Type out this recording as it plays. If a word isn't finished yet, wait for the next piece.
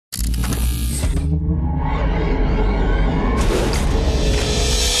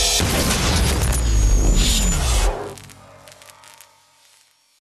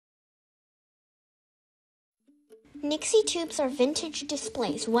Nixie tubes are vintage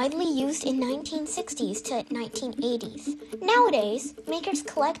displays widely used in 1960s to 1980s. Nowadays, makers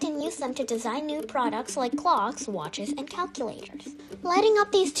collect and use them to design new products like clocks, watches, and calculators. Lighting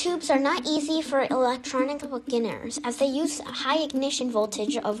up these tubes are not easy for electronic beginners as they use a high ignition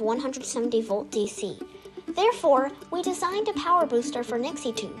voltage of 170 volt DC. Therefore, we designed a power booster for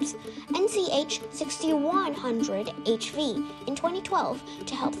Nixie tubes, NCH6100HV, in 2012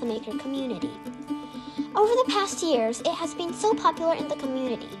 to help the maker community. Over the past years, it has been so popular in the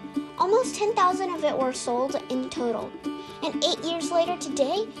community. Almost 10,000 of it were sold in total. And 8 years later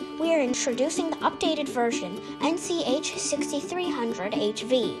today, we are introducing the updated version,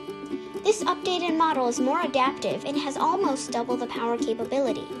 NCH6300HV. This updated model is more adaptive and has almost double the power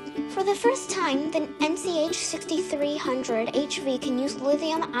capability. For the first time, the NCH6300HV can use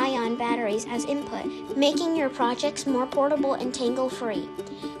lithium-ion batteries as input, making your projects more portable and tangle-free.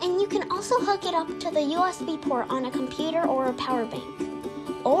 And you can also hook it up to the USB port on a computer or a power bank.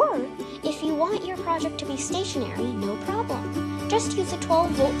 Or, if you want your project to be stationary, no problem. Just use a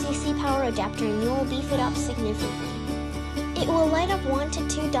 12-volt DC power adapter and you will beef it up significantly. It will light up 1 to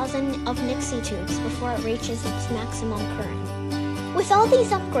 2 dozen of Nixie tubes before it reaches its maximum current. With all these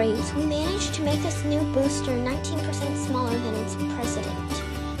upgrades, we managed to make this new booster 19% smaller than its precedent.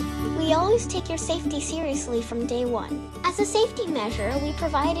 We always take your safety seriously from day one. As a safety measure, we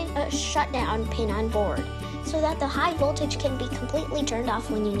provided a shutdown pin on board, so that the high voltage can be completely turned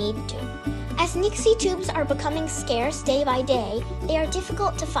off when you need to. As Nixie tubes are becoming scarce day by day, they are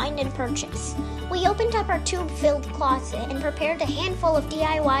difficult to find and purchase. We opened up our tube-filled closet and prepared a handful of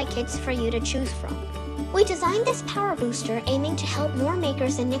DIY kits for you to choose from. We designed this power booster aiming to help more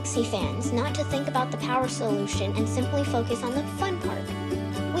makers and Nixie fans not to think about the power solution and simply focus on the fun part.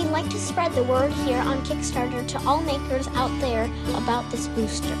 We'd like to spread the word here on Kickstarter to all makers out there about this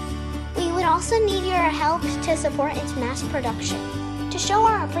booster. We would also need your help to support its mass production. To show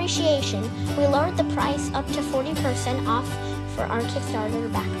our appreciation, we lowered the price up to 40% off for our Kickstarter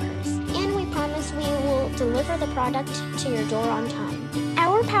backers. And we promise we will deliver the product to your door on time.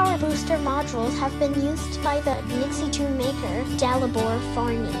 Our power booster modules have been used by the Nixie tube maker Dalibor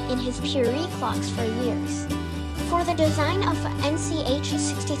Farney in his Puri clocks for years. For the design of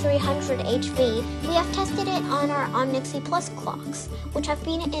NCH6300HV, we have tested it on our OMNIXIE Plus clocks, which have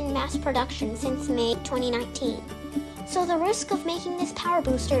been in mass production since May 2019. So the risk of making this power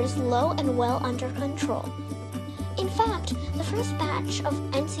booster is low and well under control. In fact, the first batch of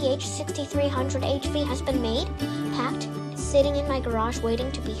NCH6300HV has been made, packed, sitting in my garage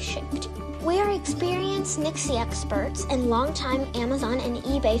waiting to be shipped. We are experienced Nixie experts and longtime Amazon and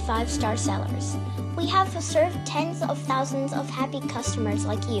eBay 5-star sellers. We have served tens of thousands of happy customers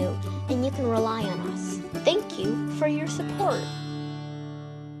like you, and you can rely on us. Thank you for your support.